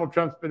approved. And Donald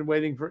Trump's been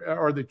waiting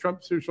or the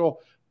Trump Social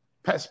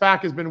SPAC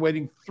has been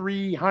waiting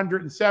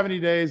 370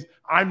 days.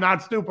 I'm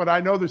not stupid.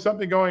 I know there's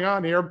something going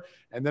on here.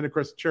 And then, of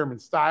course, Chairman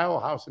Steil,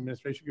 House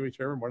Administration Committee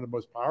Chairman, one of the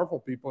most powerful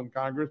people in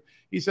Congress,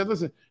 he said,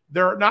 listen,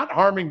 they're not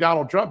harming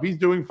Donald Trump. He's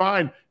doing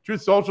fine.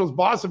 Truth Social is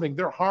blossoming.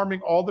 They're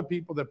harming all the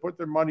people that put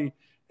their money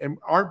and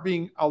aren't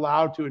being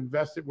allowed to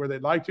invest it where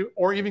they'd like to,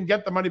 or even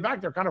get the money back.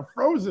 They're kind of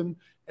frozen,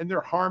 and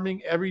they're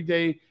harming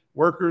everyday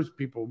workers.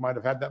 People might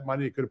have had that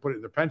money. They could have put it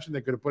in their pension.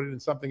 They could have put it in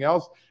something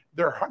else.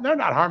 They're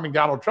not harming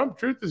Donald Trump.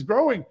 Truth is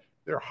growing.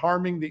 They're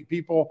harming the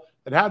people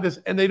that had this,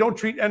 and they don't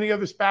treat any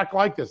other SPAC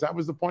like this. That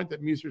was the point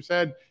that Muser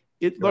said.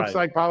 It looks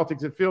like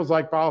politics. It feels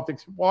like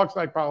politics. It walks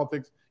like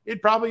politics.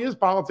 It probably is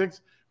politics,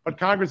 but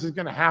Congress is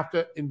going to have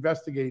to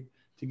investigate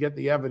to get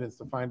the evidence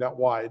to find out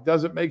why. It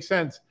doesn't make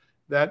sense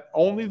that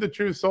only the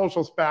Truth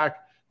Social SPAC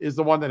is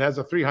the one that has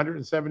a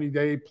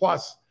 370-day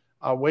plus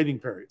waiting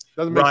period.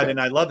 Doesn't make sense. And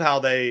I love how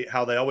they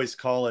always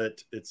call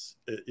it. It's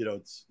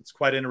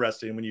quite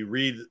interesting when you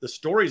read the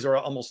stories are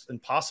almost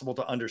impossible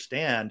to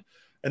understand.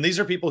 And these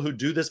are people who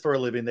do this for a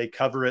living. They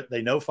cover it.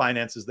 They know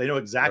finances. They know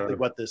exactly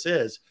what this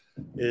is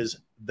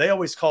they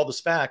always call the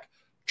SPAC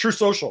Truth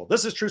Social.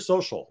 This is Truth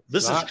Social.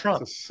 This is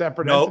Trump. It's a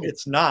separate No, entity.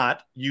 it's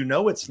not. You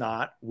know, it's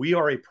not. We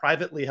are a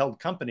privately held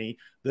company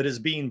that is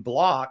being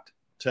blocked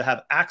to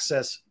have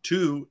access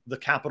to the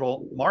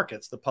capital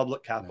markets, the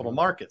public capital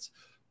markets.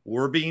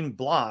 We're being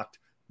blocked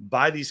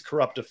by these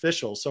corrupt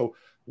officials. So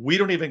we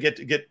don't even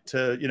get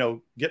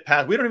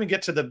past. We don't even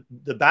get to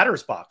the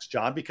batter's box,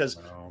 John, because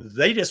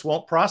they just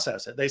won't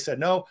process it. They said,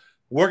 no,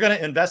 we're going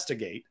to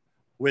investigate,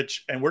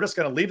 and we're just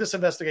going to leave this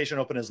investigation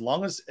open as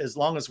long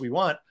as we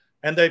want.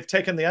 And they've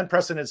taken the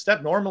unprecedented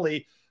step.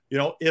 Normally,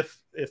 if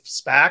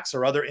SPACs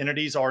or other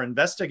entities are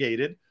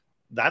investigated,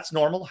 that's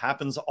normal,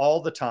 happens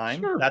all the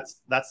time. Sure.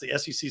 That's the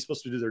SEC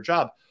supposed to do their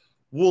job.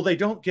 Well, they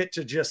don't get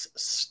to just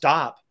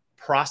stop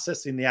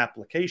processing the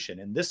application.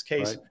 In this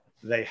case,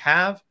 they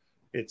have.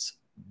 It's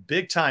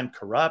big time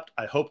corrupt.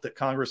 I hope that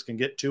Congress can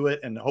get to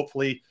it, and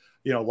hopefully,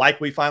 like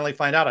we finally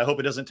find out, I hope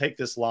it doesn't take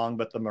this long,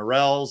 but the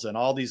Morels and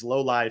all these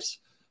lowlifes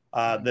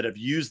that have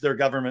used their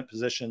government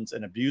positions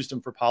and abused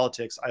them for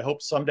politics, I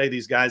hope someday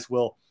these guys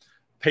will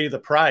pay the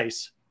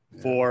price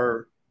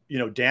for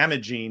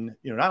damaging,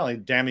 not only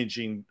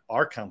damaging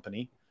our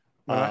company,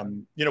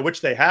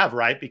 which they have,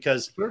 right?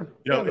 Because if we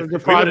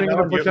would have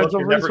known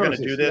you're never going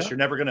to do this, you're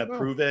never going to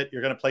approve it,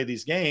 you're going to play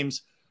these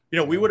games,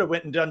 we would have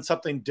went and done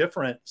something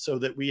different so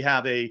that we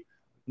have a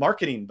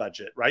marketing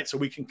budget, right? So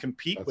we can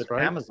compete with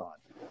Amazon.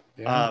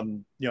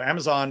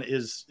 Amazon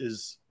is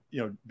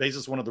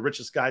Bezos, one of the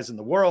richest guys in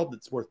the world.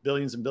 It's worth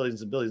billions and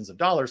billions and billions of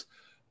dollars.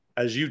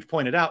 As you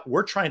pointed out,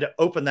 we're trying to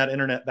open that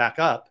internet back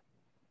up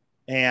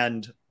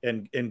and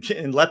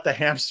let the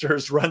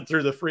hamsters run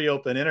through the free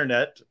open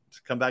internet,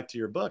 to come back to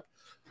your book.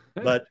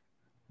 But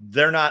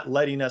they're not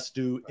letting us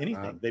do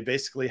anything. They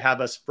basically have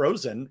us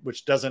frozen,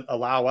 which doesn't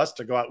allow us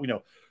to go out.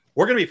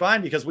 We're going to be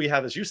fine because we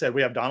have, as you said,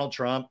 we have Donald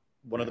Trump,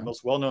 one of the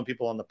most well-known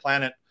people on the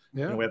planet.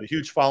 We have a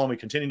huge following. We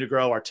continue to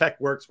grow. Our tech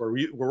works.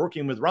 We're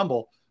working with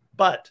Rumble,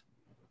 but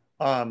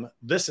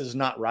this is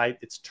not right.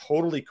 It's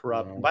totally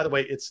corrupt. And by the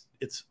way, it's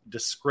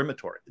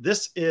discriminatory.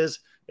 This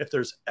is, if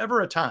there's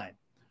ever a time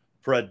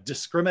for a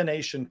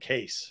discrimination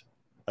case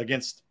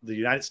against the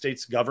United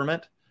States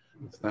government,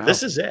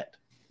 this is it.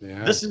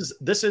 Yeah. This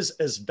is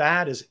as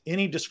bad as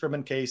any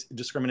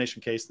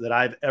discrimination case that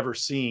I've ever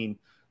seen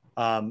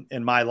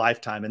in my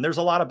lifetime. And there's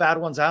a lot of bad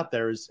ones out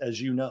there,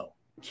 as you know.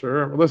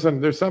 Sure. Well,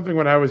 listen, there's something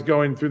when I was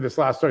going through this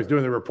last story, I was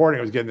doing the reporting,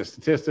 I was getting the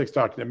statistics,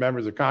 talking to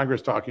members of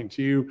Congress, talking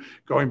to you,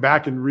 going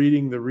back and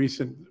reading the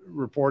recent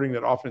reporting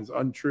that often is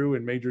untrue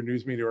in major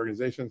news media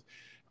organizations.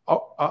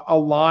 A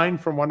line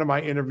from one of my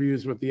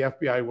interviews with the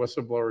FBI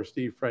whistleblower,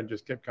 Steve Friend,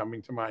 just kept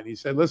coming to mind. He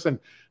said, listen,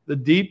 the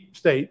deep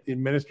state, the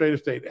administrative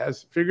state,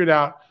 has figured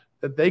out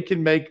that they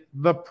can make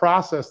the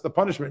process the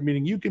punishment,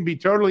 meaning you can be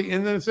totally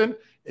innocent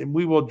and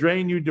we will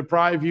drain you,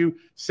 deprive you,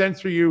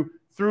 censor you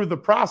through the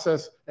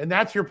process, and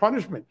that's your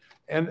punishment.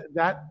 And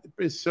that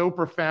is so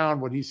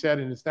profound what he said,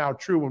 and it's now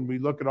true when we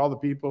look at all the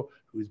people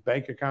whose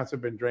bank accounts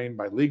have been drained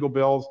by legal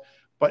bills.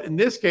 But in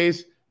this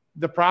case,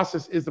 the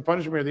process is the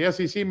punishment. The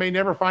SEC may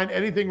never find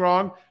anything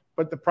wrong,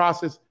 but the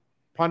process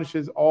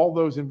punishes all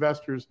those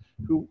investors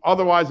who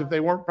otherwise, if they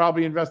weren't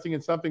probably investing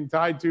in something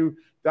tied to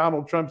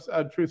Donald Trump's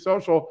Truth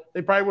Social,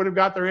 they probably would have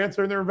got their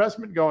answer and their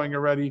investment going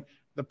already.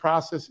 The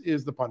process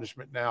is the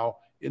punishment now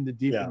in the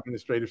deep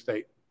administrative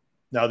state.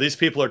 Now, these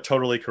people are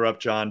totally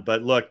corrupt, John,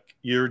 but look,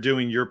 you're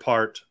doing your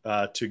part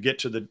to get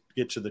to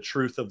the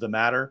truth of the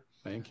matter.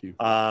 Thank you.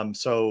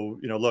 So,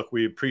 look,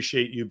 we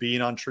appreciate you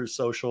being on Truth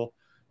Social.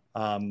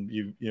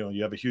 You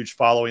have a huge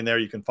following there.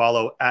 You can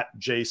follow at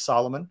Jay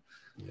Solomon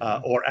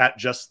or at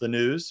Just the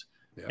News.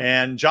 Yeah.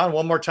 And John,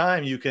 one more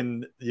time,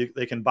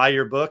 they can buy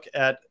your book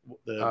at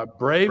the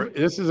Brave.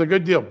 This is a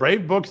good deal.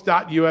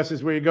 Bravebooks.us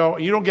is where you go.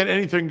 You don't get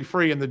anything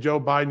free in the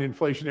Joe Biden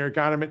inflationary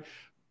economy.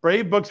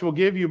 Brave Books will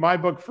give you my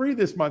book free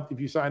this month if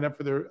you sign up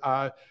for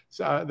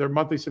their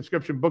monthly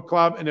subscription book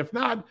club. And if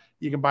not,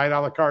 you can buy it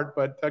a la carte.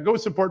 But go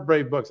support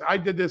Brave Books. I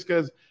did this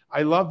because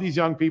I love these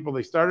young people.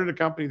 They started a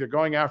company. They're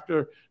going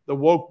after the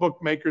woke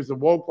bookmakers, the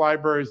woke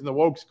libraries, and the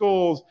woke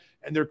schools,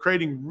 and they're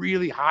creating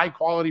really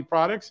high-quality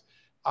products.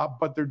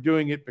 But they're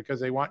doing it because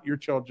they want your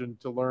children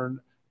to learn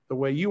the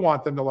way you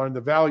want them to learn,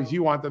 the values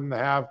you want them to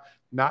have,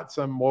 not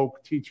some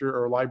woke teacher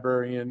or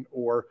librarian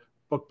or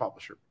book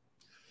publisher.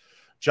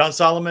 John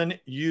Solomon,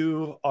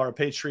 you are a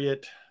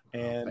patriot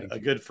and a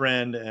good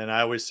friend. And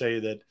I always say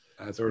that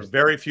there were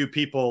very few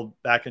people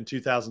back in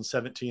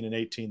 2017 and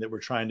 18 that were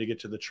trying to get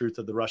to the truth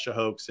of the Russia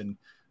hoax. And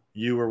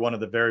you were one of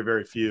the very,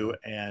 very few.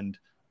 And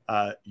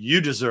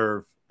you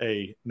deserve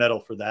a medal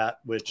for that,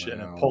 which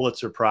and a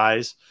Pulitzer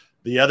Prize.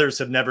 The others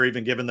have never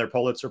even given their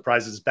Pulitzer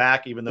Prizes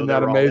back, even though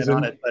they're all in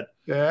on it. But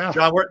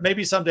John,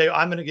 maybe someday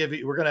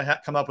we're going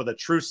to come up with a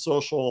Truth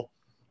Social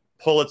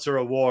Pulitzer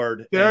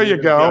Award. There you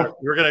go.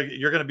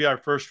 You're gonna be our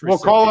first. We'll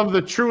call them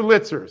the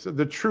Trulitzers.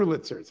 The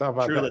Trulitzers. How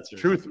about that?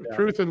 Trulitzers.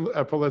 Truth and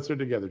Pulitzer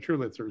together.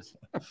 Trulitzers.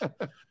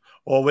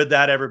 Well, with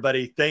that,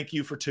 everybody, thank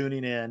you for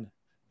tuning in.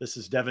 This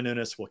is Devin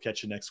Nunes. We'll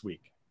catch you next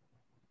week.